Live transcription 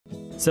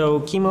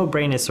So chemo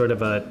brain is sort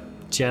of a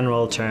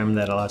general term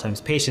that a lot of times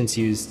patients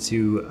use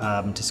to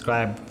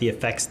describe the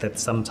effects that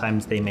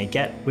sometimes they may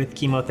get with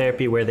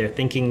chemotherapy, where their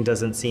thinking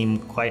doesn't seem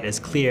quite as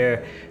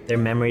clear, their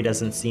memory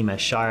doesn't seem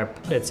as sharp.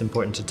 It's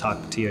important to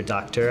talk to your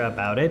doctor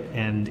about it,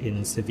 and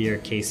in severe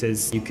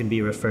cases, you can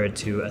be referred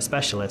to a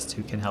specialist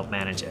who can help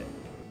manage it.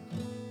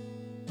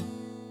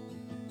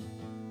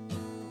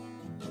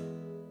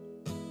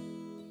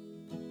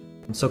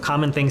 So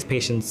common things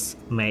patients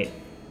might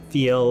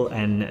feel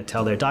and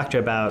tell their doctor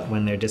about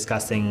when they're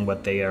discussing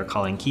what they are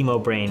calling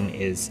chemo brain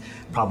is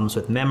problems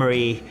with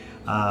memory,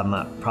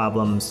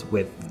 problems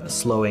with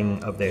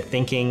slowing of their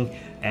thinking,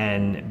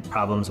 and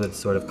problems with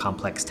sort of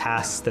complex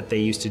tasks that they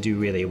used to do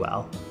really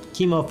well.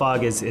 Chemo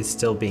fog is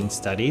still being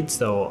studied,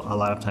 so a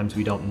lot of times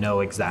we don't know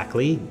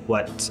exactly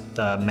what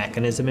the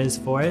mechanism is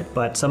for it,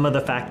 but some of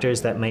the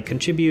factors that might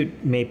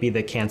contribute may be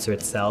the cancer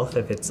itself,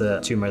 if it's a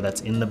tumor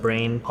that's in the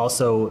brain.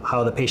 Also,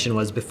 how the patient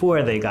was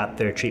before they got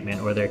their treatment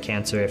or their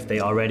cancer. If they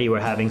already were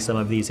having some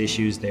of these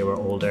issues, they were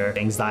older.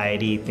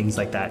 Anxiety, things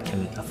like that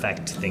can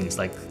affect things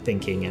like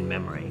thinking and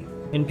memory.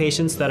 In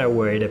patients that are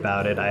worried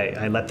about it,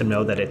 I let them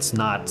know that it's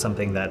not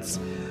something that's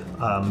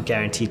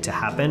guaranteed to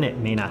happen. It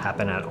may not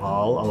happen at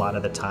all a lot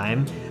of the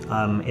time.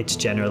 It's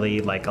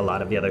generally, like a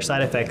lot of the other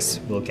side effects,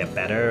 will get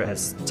better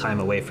as time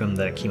away from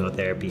the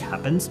chemotherapy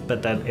happens,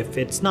 but that if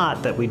it's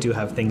not, that we do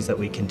have things that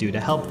we can do to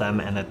help them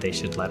and that they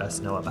should let us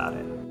know about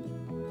it.